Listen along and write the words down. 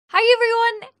Hi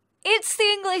everyone, it's the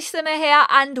EnglishSimmer here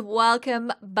and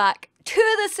welcome back to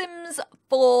the Sims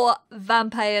 4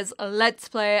 Vampires Let's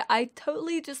Play. I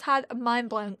totally just had a mind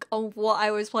blank on what I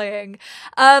was playing,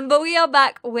 but we are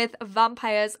back with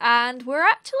Vampires and we're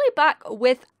actually back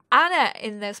with Anna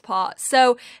in this part.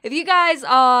 So if you guys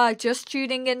are just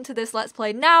tuning into this Let's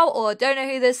Play now or don't know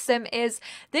who this sim is,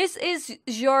 this is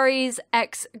Jory's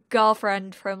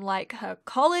ex-girlfriend from like her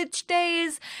college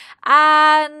days,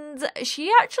 and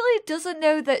she actually doesn't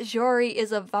know that Jory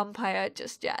is a vampire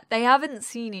just yet. They haven't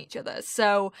seen each other,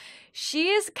 so she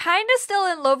is kind of still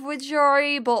in love with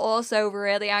Jory but also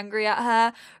really angry at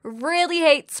her, really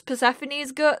hates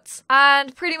Persephone's guts,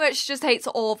 and pretty much just hates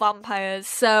all vampires.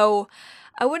 So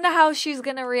I wonder how she's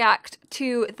gonna react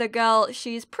to the girl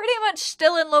she's pretty much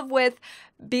still in love with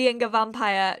being a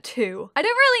vampire too. I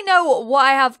don't really know what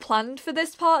I have planned for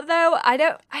this part though. I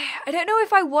don't know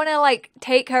if I want to like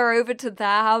take her over to their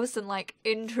house and like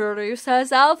introduce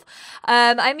herself.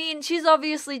 I mean, she's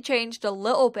obviously changed a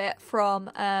little bit from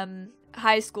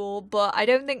high school, but I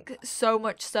don't think so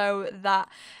much so that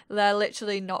they're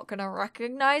literally not gonna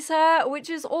recognize her,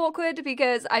 which is awkward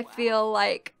because I feel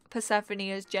like Persephone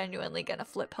is genuinely gonna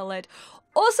flip her lid.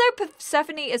 Also,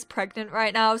 Persephone is pregnant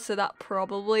right now, so that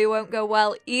probably won't go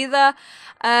well either.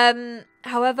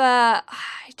 However,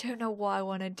 I don't know what I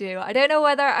want to do. I don't know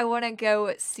whether I want to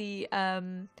go see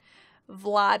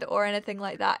Vlad or anything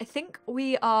like that. I think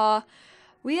we have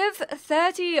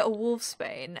 30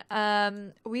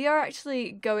 wolfsbane. We are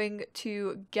actually going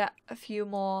to get a few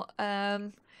more.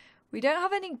 We don't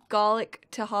have any garlic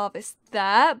to harvest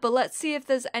there, but let's see if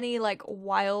there's any like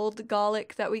wild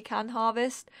garlic that we can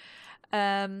harvest.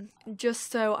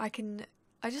 Just so I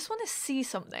just want to see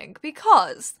something,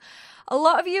 because a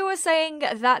lot of you are saying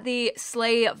that the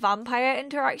slay vampire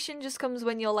interaction just comes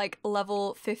when you're like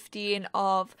level 15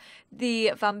 of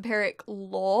the vampiric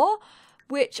lore,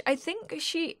 which I think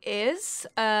she is.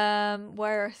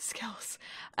 Where are skills?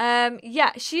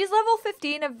 Yeah, she's level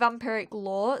 15 of vampiric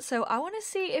lore, so I want to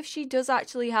see if she does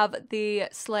actually have the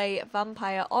slay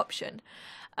vampire option.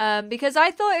 Because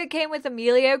I thought it came with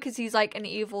Emilio because he's like an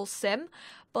evil sim,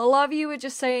 but a lot of you were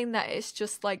just saying that it's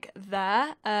just like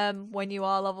there when you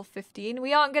are level 15.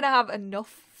 We aren't gonna have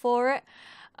enough for it,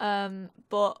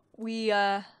 but we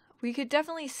could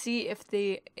definitely see if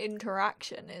the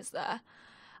interaction is there.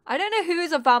 I don't know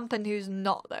who's a vamp and who's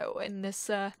not though in this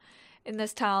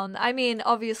town. I mean,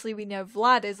 obviously we know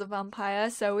Vlad is a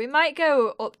vampire, so we might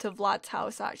go up to Vlad's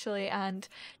house actually and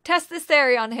test this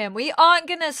theory on him. We aren't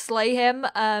gonna slay him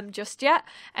just yet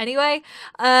anyway,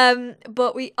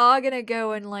 but we are gonna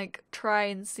go and like try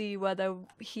and see whether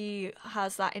he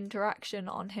has that interaction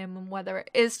on him and whether it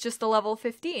is just a level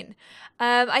 15.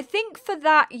 I think for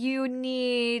that you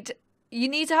need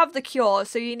to have the cure,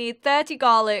 so you need 30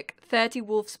 garlic, 30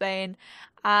 wolfsbane,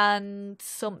 and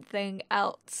something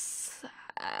else.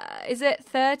 Is it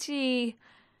 30?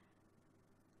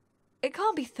 It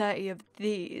can't be 30 of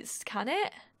these, can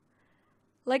it?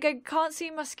 Like, I can't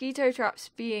see mosquito traps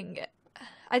being it.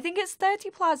 I think it's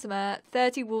 30 plasma,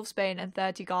 30 wolfsbane, and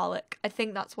 30 garlic. I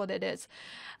think that's what it is.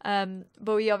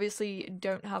 But we obviously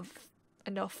don't have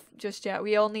enough just yet.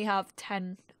 We only have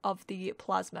 10 of the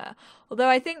plasma. Although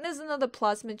I think there's another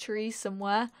plasma tree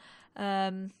somewhere.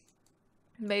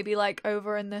 Maybe like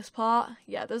over in this part.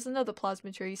 Yeah, there's another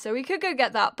plasma tree, so we could go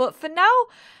get that. But for now,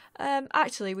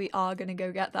 actually we are gonna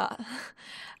go get that.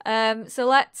 So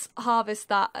let's harvest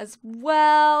that as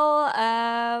well.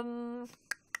 I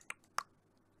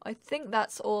think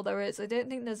that's all there is. I don't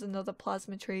think there's another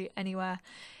plasma tree anywhere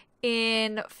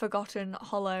in Forgotten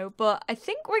Hollow, but I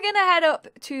think we're gonna head up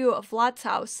to Vlad's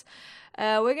house.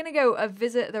 We're gonna go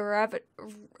visit the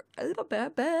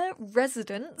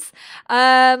residence.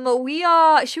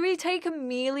 Should we take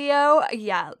Emilio?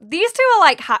 Yeah, these two are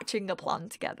like hatching a plan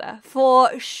together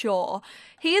for sure.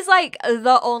 He's like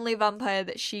the only vampire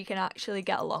that she can actually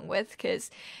get along with,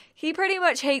 because he pretty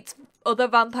much hates other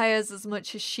vampires as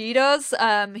much as she does.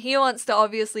 He wants to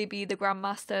obviously be the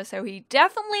Grandmaster, so he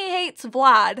definitely hates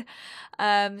Vlad.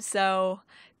 So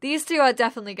these two are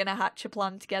definitely going to hatch a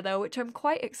plan together, which I'm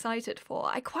quite excited for.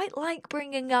 I quite like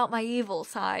bringing out my evil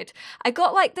side. I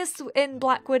got like this in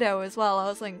Black Widow as well. I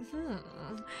was like,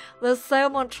 there's so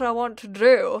much I want to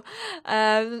do.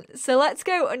 So let's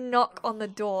go and knock on the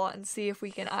door and see if we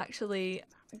can actually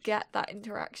get that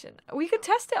interaction. We could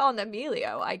test it on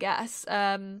Emilio, I guess.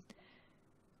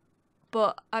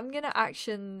 But I'm gonna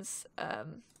actions.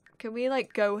 Can we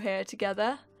like go here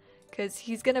together? Because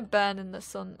he's gonna burn in the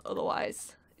sun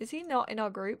otherwise. Is he not in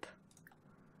our group?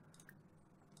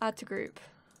 Add to group.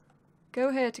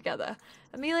 Go here together.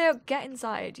 Emilio, get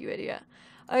inside, you idiot.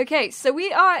 Okay, so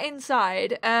we are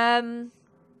inside.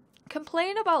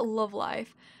 Complain about love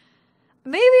life.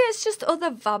 Maybe it's just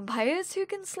other vampires who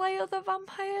can slay other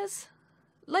vampires?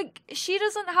 Like, she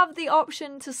doesn't have the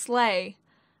option to slay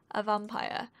a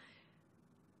vampire.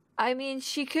 I mean,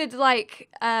 she could, like,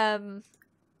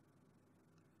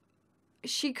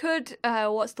 she could,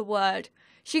 what's the word?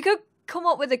 She could come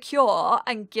up with a cure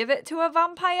and give it to a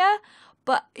vampire,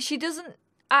 but she doesn't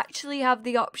actually have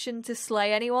the option to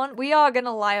slay anyone. We are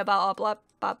gonna lie about our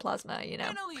bad plasma, you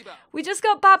know. We just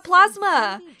got bad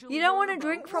plasma. You don't want to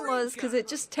drink from us because it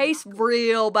just tastes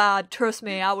real bad. Trust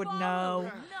me, I would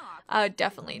know. I would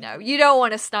definitely know. You don't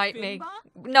want to snipe me.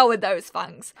 Not with those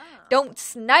fangs. Don't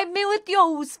snipe me with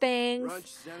those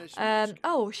fangs.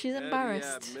 Oh, she's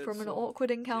embarrassed from an awkward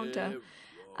encounter.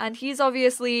 And he's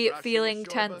obviously feeling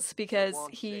tense because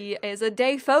he is a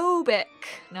dayphobic.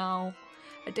 No,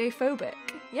 a dayphobic.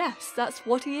 Yes, that's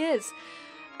what he is.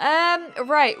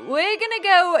 Right, we're gonna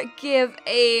go give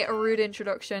a rude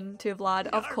introduction to Vlad.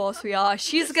 Of course we are.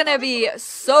 She's gonna be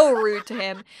so rude to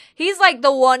him. He's like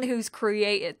the one who's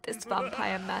created this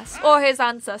vampire mess. Or his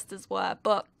ancestors were,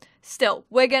 but still,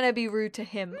 we're gonna be rude to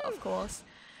him, of course.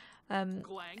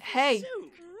 Hey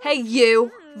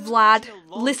you, Vlad,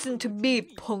 listen to me,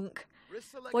 punk.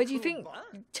 What do you think,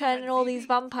 turning all these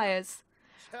vampires?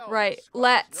 Right,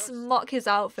 let's mock his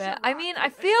outfit. I mean, I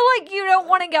feel like you don't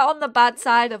want to get on the bad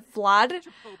side of Vlad,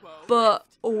 but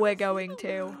we're going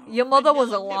to. Your mother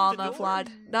was a llama, Vlad.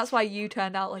 That's why you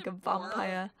turned out like a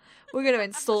vampire. We're going to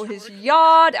install his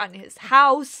yard and his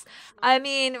house. I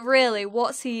mean, really,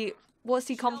 what's he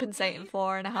compensating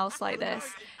for in a house like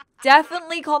this?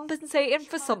 Definitely compensating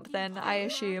for something, I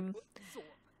assume.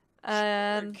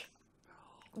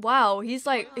 Wow, he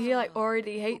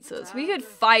already hates us. We could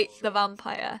fight the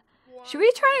vampire. Should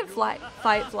we try and fight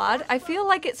Vlad? I feel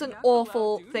like it's an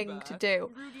awful thing to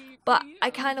do, but I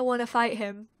kind of want to fight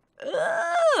him.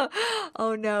 Ugh!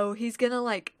 Oh no, he's gonna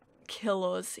like kill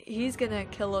us. He's gonna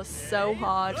kill us so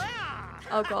hard.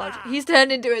 Oh god, he's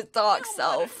turned into his dark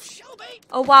self.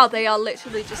 Oh wow, they are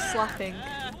literally just slapping.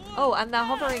 Oh, and they're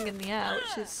hovering in the air,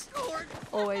 which is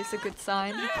always a good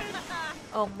sign.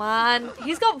 Oh man,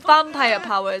 he's got vampire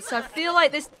powers, so I feel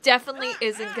like this definitely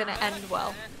isn't gonna end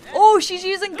well. Oh, she's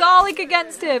using garlic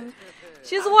against him.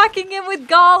 She's whacking him with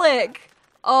garlic.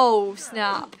 Oh,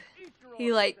 snap.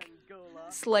 He like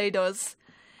slayed us.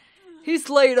 He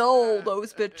slayed all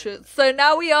those bitches. So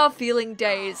now we are feeling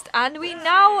dazed, and we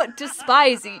now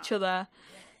despise each other.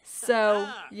 So,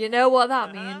 you know what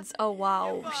that means. Oh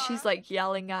wow, she's like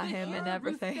yelling at him and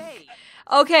everything.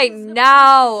 Okay,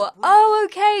 now. Oh,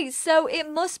 okay, so it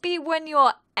must be when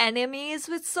you're enemies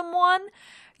with someone,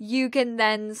 you can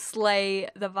then slay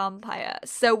the vampire.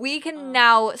 So we can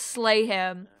now slay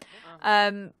him.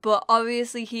 But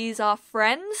obviously he's our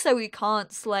friend, so we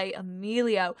can't slay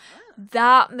Emilio.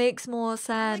 That makes more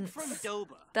sense.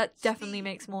 That definitely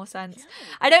makes more sense.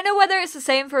 I don't know whether it's the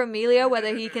same for Emilio,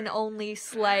 whether he can only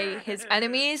slay his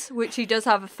enemies, which he does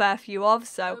have a fair few of,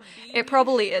 so it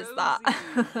probably is that.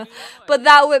 But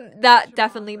that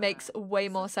definitely makes way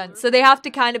more sense. So they have to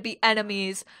kind of be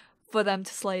enemies for them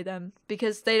to slay them,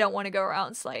 because they don't want to go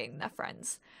around slaying their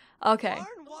friends. Okay.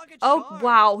 Oh,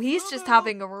 wow. He's just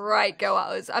having a right go at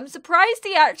us. I'm surprised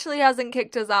he actually hasn't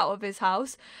kicked us out of his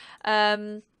house.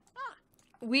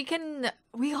 We can't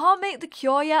make the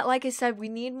cure yet. Like I said, we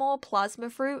need more plasma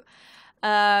fruit.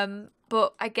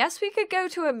 But I guess we could go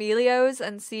to Emilio's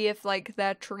and see if like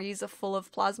their trees are full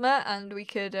of plasma, and we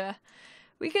could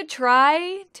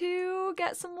try to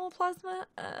get some more plasma.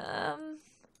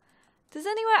 Does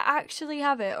anywhere actually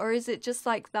have it, or is it just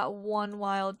like that one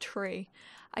wild tree?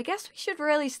 I guess we should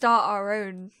really start our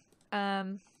own.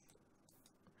 But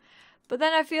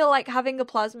then I feel like having a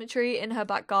plasma tree in her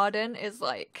back garden is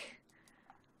like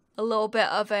a little bit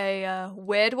of a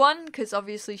weird one, because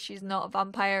obviously she's not a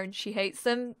vampire and she hates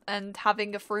them, and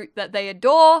having a fruit that they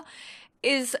adore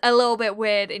is a little bit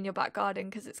weird in your back garden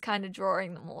because it's kind of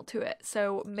drawing them all to it.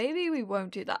 So maybe we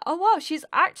won't do that. Oh wow, she's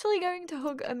actually going to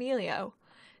hug Emilio.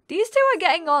 These two are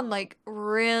getting on like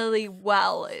really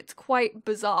well. It's quite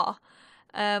bizarre.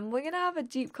 We're gonna have a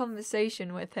deep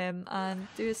conversation with him and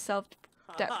do a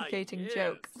self-deprecating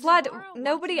joke. Vlad,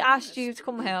 nobody asked you to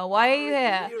come here. Why are you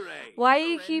here? Why are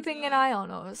you keeping an eye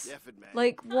on us?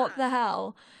 Like, what the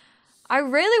hell? I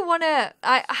really wanna...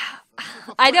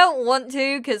 I don't want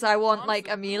to, because I want, like,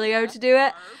 Emilio to do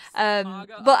it.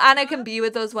 But Anna can be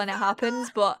with us when it happens,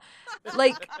 but,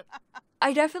 like...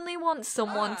 I definitely want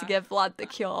someone to give Vlad the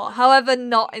cure. However,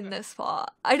 not in this part.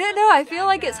 I don't know, I feel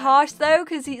like it's harsh though,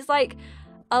 because he's like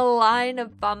a line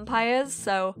of vampires,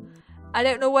 so I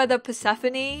don't know whether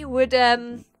Persephone would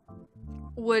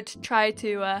would try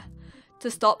to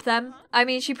stop them. I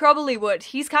mean, she probably would.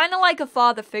 He's kind of like a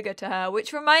father figure to her,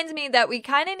 which reminds me that we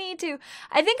kind of need to...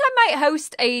 I think I might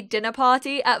host a dinner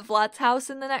party at Vlad's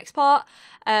house in the next part.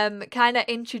 Kind of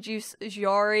introduce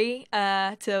Jory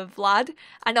to Vlad,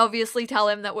 and obviously tell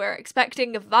him that we're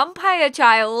expecting a vampire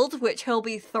child, which he'll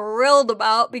be thrilled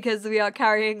about because we are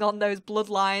carrying on those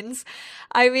bloodlines.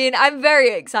 I mean, I'm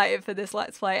very excited for this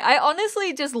Let's Play. I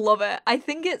honestly just love it. I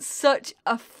think it's such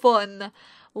a fun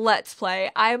Let's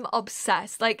Play. I'm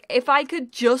obsessed. Like, if I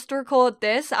could just record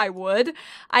this, I would.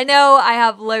 I know I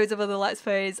have loads of other Let's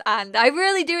Plays, and I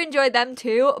really do enjoy them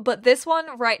too, but this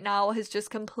one right now has just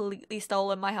completely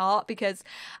stolen my heart because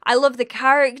I love the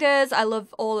characters, I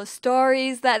love all the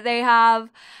stories that they have.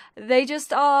 They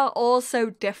just are all so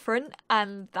different,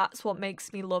 and that's what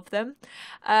makes me love them.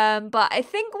 But I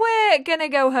think we're gonna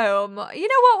go home. You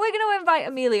know what? We're gonna invite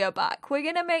Emilio back. We're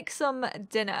gonna make some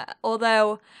dinner,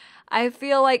 although I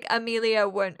feel like Emilio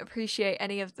won't appreciate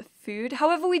any of the food.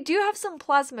 However, we do have some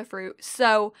plasma fruit,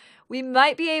 so we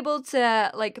might be able to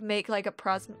like make like a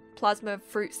plasma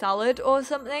fruit salad or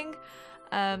something.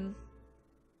 But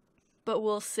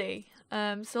we'll see.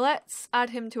 So let's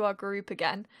add him to our group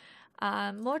again.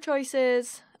 More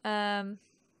choices.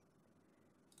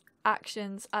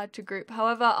 Actions, add to group.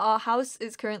 However, our house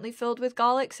is currently filled with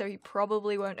garlic, so he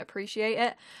probably won't appreciate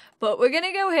it. But we're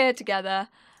gonna go here together.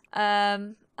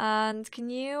 And can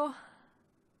you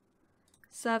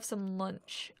serve some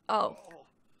lunch? Oh.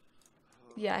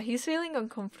 Yeah, he's feeling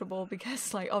uncomfortable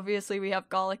because, like, obviously we have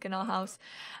garlic in our house.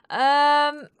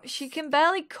 She can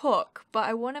barely cook, but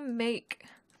I want to make...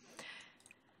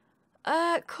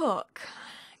 cook.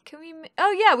 Can we...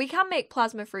 Oh, yeah, we can make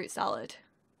plasma fruit salad.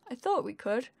 I thought we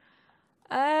could.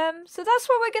 So that's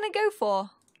what we're going to go for.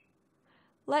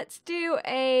 Let's do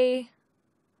a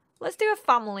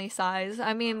family size.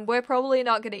 I mean, we're probably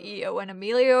not going to eat it when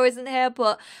Emilio isn't here,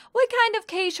 but we're kind of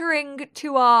catering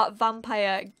to our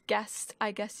vampire guest,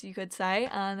 I guess you could say,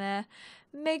 and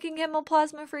making him a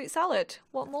plasma fruit salad.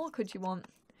 What more could you want?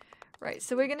 Right,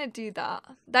 so we're going to do that.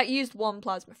 That used one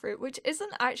plasma fruit, which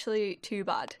isn't actually too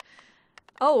bad.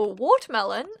 Oh,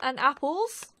 watermelon and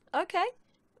apples. Okay.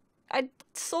 I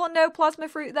saw no plasma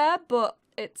fruit there, but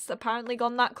it's apparently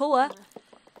gone that colour.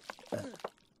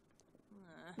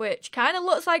 Which kind of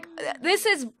looks like, this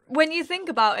is, when you think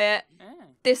about it,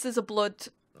 this is a blood,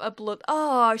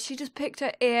 oh, she just picked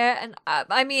her ear, and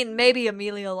I mean, maybe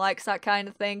Emilio likes that kind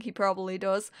of thing, he probably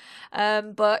does,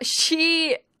 but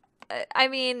she, I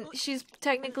mean, she's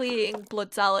technically eating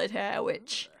blood salad here,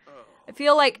 which I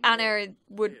feel like Anna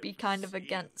would be kind of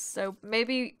against, so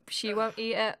maybe she won't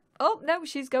eat it. Oh, no,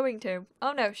 she's going to.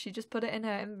 Oh no, she just put it in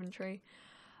her inventory.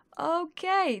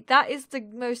 Okay, that is the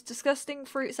most disgusting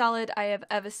fruit salad I have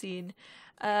ever seen.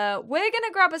 We're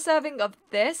gonna grab a serving of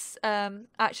this.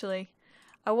 Actually,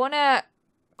 I wanna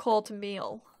call to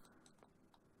meal.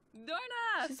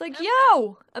 She's like,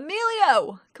 yo,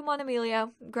 Emilio! Come on,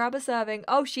 Emilio, grab a serving.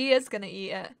 Oh, she is gonna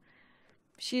eat it.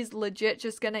 She's legit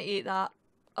just gonna eat that.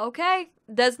 Okay,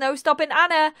 there's no stopping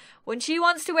Anna. When she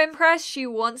wants to impress, she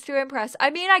wants to impress. I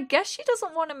mean, I guess she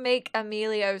doesn't want to make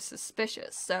Emilio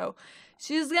suspicious, so...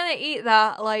 she's gonna eat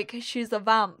that like she's a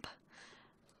vamp.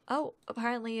 Oh,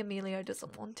 apparently Emilio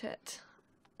doesn't want it.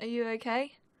 Are you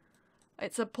okay?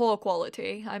 It's a poor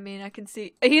quality. I mean, I can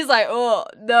see... he's like, oh,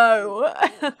 no.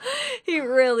 He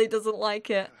really doesn't like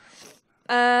it.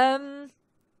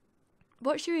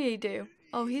 What should we do?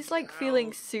 Oh, he's like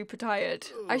feeling super tired.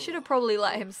 I should have probably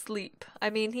let him sleep. I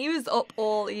mean, he was up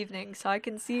all evening, so I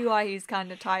can see why he's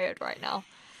kind of tired right now.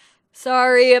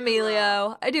 Sorry,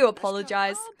 Emilio. I do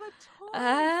apologize.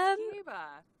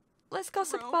 Let's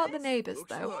gossip about the neighbours,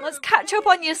 though. Let's catch up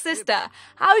on your sister.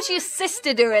 How's your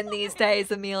sister doing these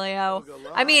days, Emilio?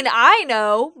 I mean, I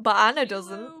know, but Anna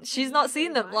doesn't. She's not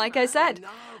seen them, like I said.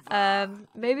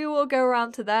 Maybe we'll go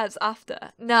around to theirs after.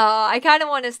 No, I kind of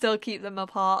want to still keep them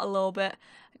apart a little bit.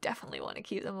 I definitely want to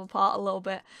keep them apart a little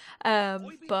bit.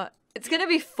 But it's going to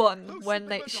be fun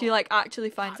when she, like, actually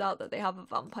finds out that they have a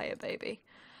vampire baby.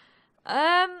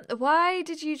 Why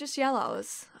did you just yell at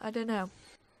us? I don't know.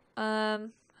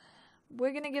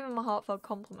 We're gonna give him a heartfelt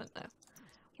compliment, though.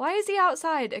 Why is he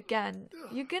outside again?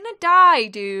 You're gonna die,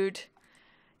 dude.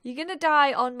 You're gonna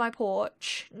die on my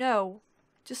porch. No.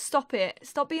 Just stop it.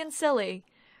 Stop being silly.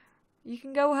 You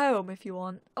can go home if you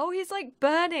want. Oh, he's like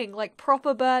burning. Like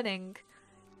proper burning.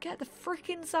 Get the frick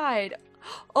inside.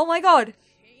 Oh my god.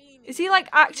 Is he like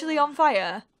actually on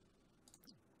fire?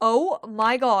 Oh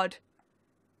my god.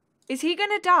 Is he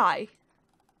gonna die?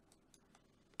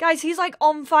 Guys, he's like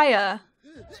on fire.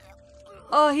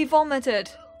 Oh, he vomited.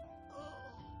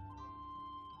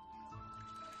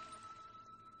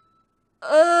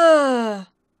 Ugh.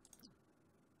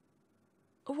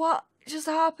 What just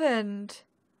happened?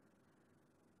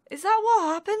 Is that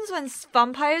what happens when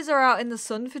vampires are out in the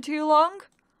sun for too long?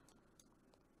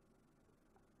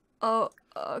 Oh,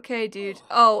 okay, dude.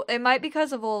 Oh, it might be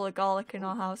because of all the garlic in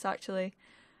our house, actually.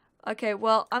 Okay,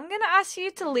 well, I'm gonna ask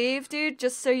you to leave, dude,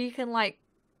 just so you can, like,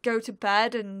 go to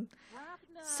bed and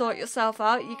sort yourself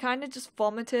out. You kind of just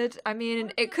vomited. I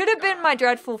mean, it could have been my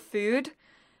dreadful food.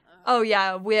 Oh,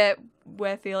 yeah, we're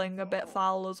feeling a bit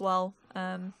foul as well.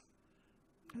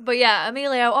 But yeah,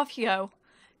 Emilio, off you go.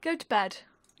 Go to bed.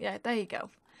 Yeah, there you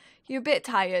go. You're a bit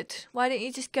tired. Why don't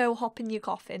you just go hop in your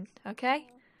coffin, okay?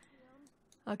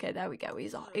 Okay, there we go.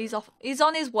 He's off. He's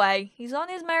on his way. He's on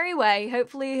his merry way.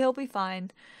 Hopefully he'll be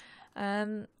fine.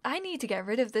 I need to get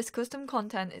rid of this custom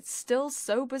content. It's still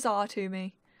so bizarre to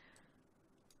me.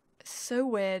 It's so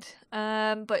weird.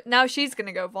 But now she's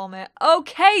gonna go vomit.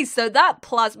 Okay, so that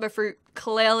plasma fruit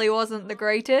clearly wasn't the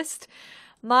greatest.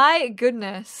 My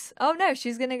goodness. Oh no,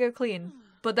 she's gonna go clean.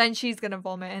 But then she's gonna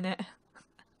vomit in it.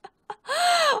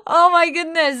 Oh my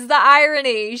goodness, the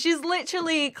irony. She's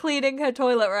literally cleaning her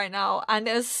toilet right now, and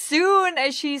as soon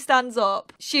as she stands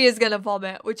up, she is gonna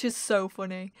vomit, which is so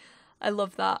funny. I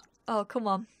love that. Oh, come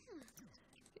on.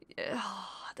 Oh,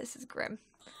 this is grim.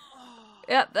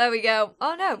 Yep, there we go.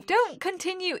 Oh no, don't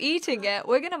continue eating it.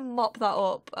 We're gonna mop that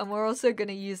up, and we're also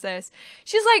gonna use this.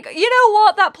 She's like, you know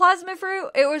what, that plasma fruit,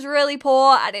 it was really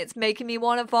poor, and it's making me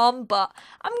want to vom, but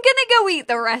I'm gonna go eat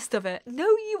the rest of it. No,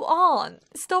 you aren't.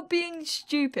 Stop being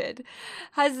stupid.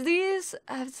 Has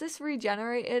this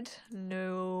regenerated?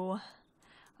 No.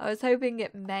 I was hoping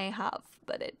it may have,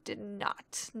 but it did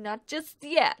not. Not just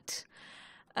yet.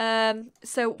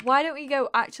 So why don't we go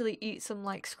actually eat some,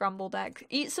 like, scrambled eggs?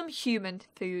 Eat some human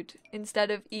food instead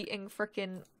of eating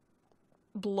frickin'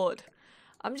 blood.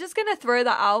 I'm just gonna throw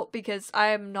that out because I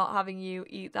am not having you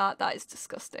eat that. That is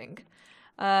disgusting.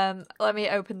 Let me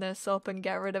open this up and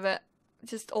get rid of it.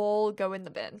 Just all go in the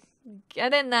bin.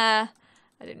 Get in there.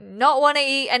 I do not want to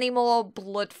eat any more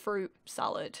blood fruit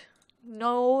salad.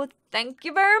 No, thank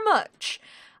you very much.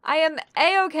 I am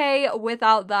a-okay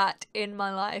without that in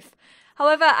my life.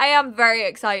 However, I am very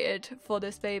excited for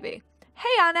this baby. Hey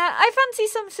Anna, I fancy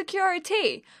some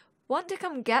security. Want to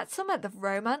come get some at the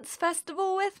romance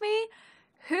festival with me?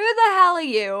 Who the hell are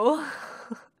you?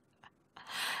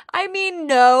 I mean,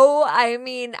 no. I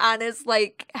mean, Anna's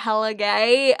like hella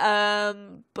gay.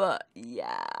 But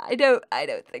yeah, I don't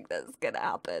think that's gonna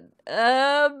happen.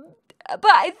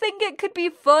 But I think it could be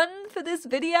fun for this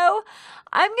video.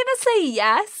 I'm gonna say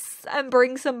yes and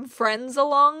bring some friends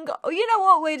along. You know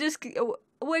what?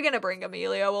 We're gonna bring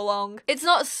Emilio along. It's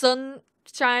not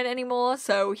sunshine anymore,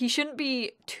 so he shouldn't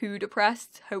be too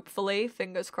depressed, hopefully,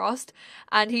 fingers crossed.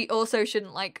 And he also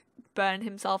shouldn't, like, burn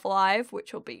himself alive,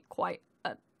 which will be quite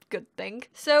a good thing.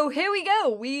 So here we go.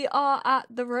 We are at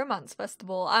the romance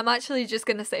festival. I'm actually just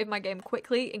gonna save my game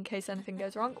quickly in case anything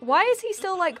goes wrong. Why is he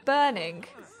still, like, burning?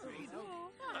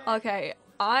 Okay,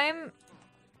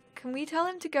 can we tell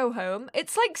him to go home?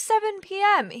 It's like 7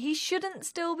 PM. He shouldn't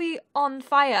still be on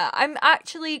fire. I'm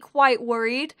actually quite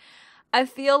worried. I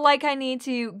feel like I need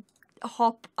to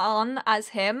hop on as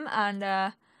him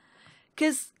and,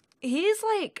 cause he's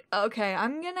like, okay,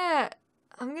 I'm gonna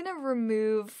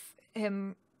remove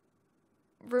him,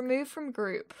 remove from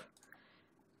group.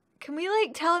 Can we,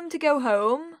 like, tell him to go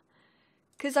home?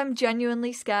 Because I'm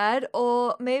genuinely scared.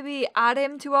 Or maybe add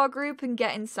him to our group and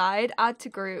get inside. Add to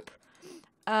group.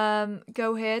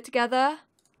 Go here together.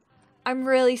 I'm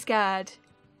really scared.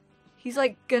 He's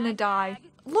like gonna die.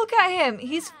 Look at him.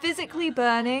 He's physically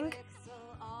burning.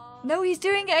 No, he's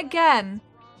doing it again.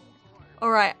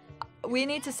 Alright. We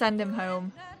need to send him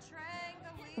home.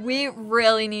 We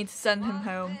really need to send him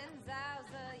home.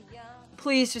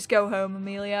 Please just go home,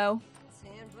 Emilio.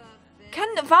 Can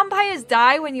vampires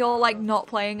die when you're, like, not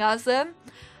playing as them?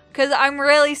 Because I'm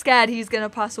really scared he's going to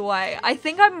pass away. I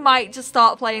think I might just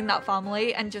start playing that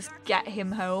family and just get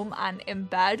him home and in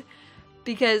bed.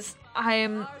 Because I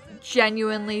am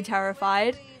genuinely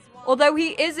terrified. Although he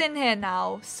is in here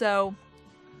now, so...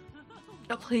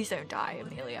 Oh, please don't die,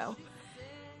 Emilio.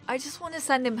 I just want to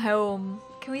send him home.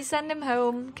 Can we send him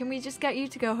home? Can we just get you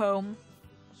to go home?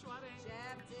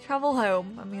 Travel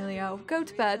home, Emilio. Go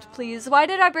to bed, please. Why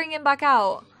did I bring him back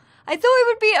out? I thought it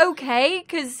would be okay,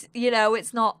 because, you know,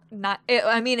 it's not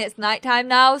it's nighttime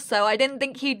now, so I didn't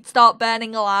think he'd start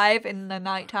burning alive in the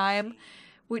nighttime,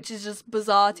 which is just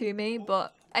bizarre to me,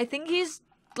 but I think he's,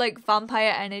 like,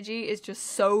 vampire energy is just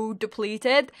so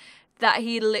depleted that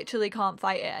he literally can't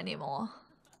fight it anymore.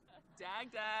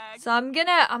 So I'm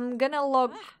gonna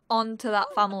log on to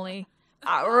that family.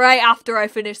 right after I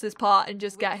finish this part and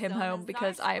just get him home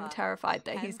because I am terrified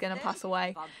that he's gonna pass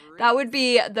away. That would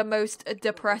be the most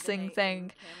depressing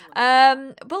thing.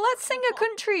 But let's sing a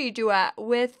country duet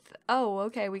with... Oh,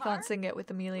 okay, we can't sing it with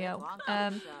Emilio.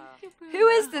 Who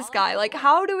is this guy? Like,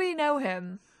 how do we know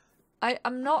him?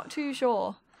 I'm not too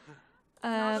sure.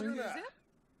 I'm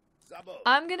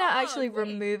gonna actually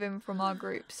remove him from our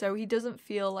group so he doesn't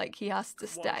feel like he has to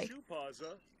stay.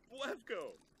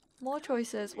 More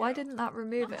choices. Why didn't that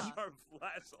remove him?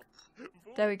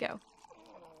 There we go.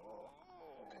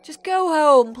 Just go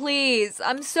home, please.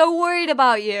 I'm so worried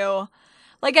about you.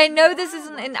 Like, I know this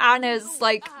isn't in Anna's,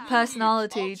 like,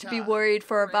 personality to be worried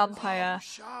for a vampire.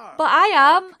 But I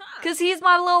am, because he's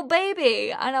my little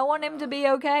baby, and I want him to be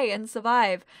okay and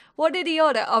survive. What did he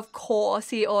order? Of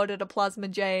course he ordered a Plasma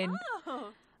Jane.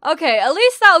 Okay, at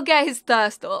least that'll get his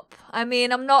thirst up. I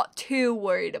mean, I'm not too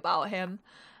worried about him.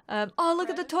 Oh,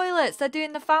 look at the toilets. They're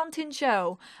doing the fountain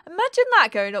show. Imagine that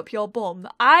going up your bum.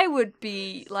 I would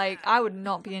be, like, I would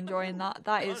not be enjoying that.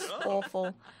 That is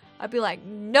awful. I'd be like,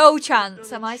 no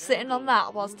chance am I sitting on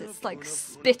that whilst it's, like,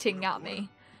 spitting at me.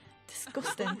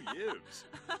 Disgusting.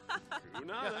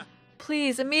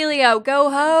 Please, Emilio,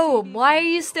 go home. Why are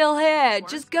you still here?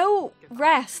 Just go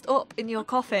rest up in your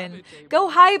coffin. Go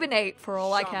hibernate for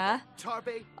all I care.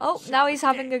 Oh, now he's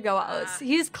having a go at us.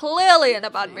 He's clearly in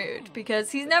a bad mood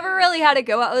because he's never really had a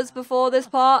go at us before this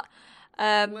part.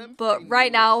 But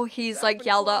right now he's like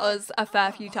yelled at us a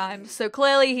fair few times. So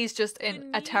clearly he's just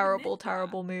in a terrible,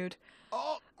 terrible mood.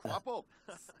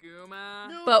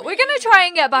 But we're gonna try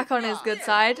and get back on his good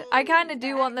side. I kind of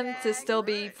do want them to still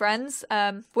be friends.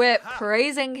 We're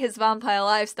praising his vampire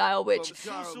lifestyle, which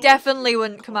definitely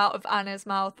wouldn't come out of Anna's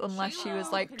mouth unless she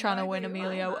was like trying to win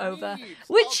Emilio over,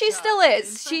 which she still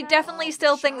is. She definitely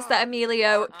still thinks that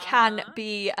Emilio can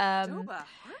be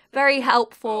very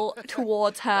helpful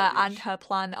towards her and her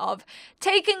plan of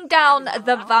taking down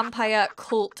the vampire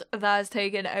cult that has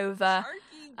taken over.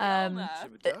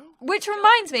 Which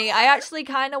reminds me, I actually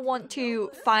kind of want to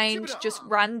find just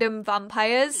random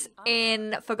vampires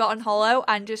in Forgotten Hollow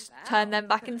and just turn them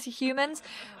back into humans.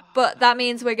 But that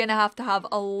means we're going to have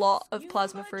a lot of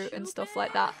plasma fruit and stuff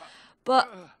like that.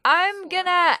 But I'm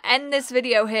gonna end this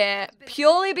video here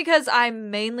purely because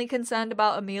I'm mainly concerned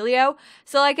about Emilio.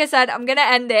 So like I said, I'm gonna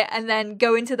end it and then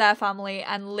go into their family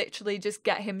and literally just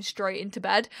get him straight into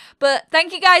bed. But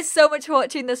thank you guys so much for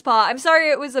watching this part. I'm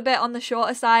sorry it was a bit on the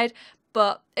shorter side,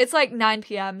 but it's like 9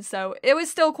 PM, so it was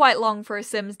still quite long for a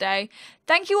Sims day.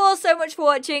 Thank you all so much for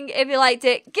watching. If you liked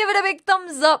it, give it a big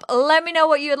thumbs up. Let me know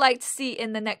what you would like to see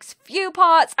in the next few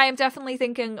parts. I am definitely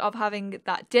thinking of having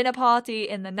that dinner party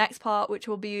in the next part, which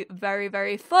will be very,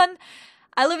 very fun.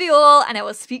 I love you all, and I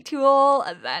will speak to you all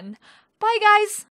then. Bye, guys!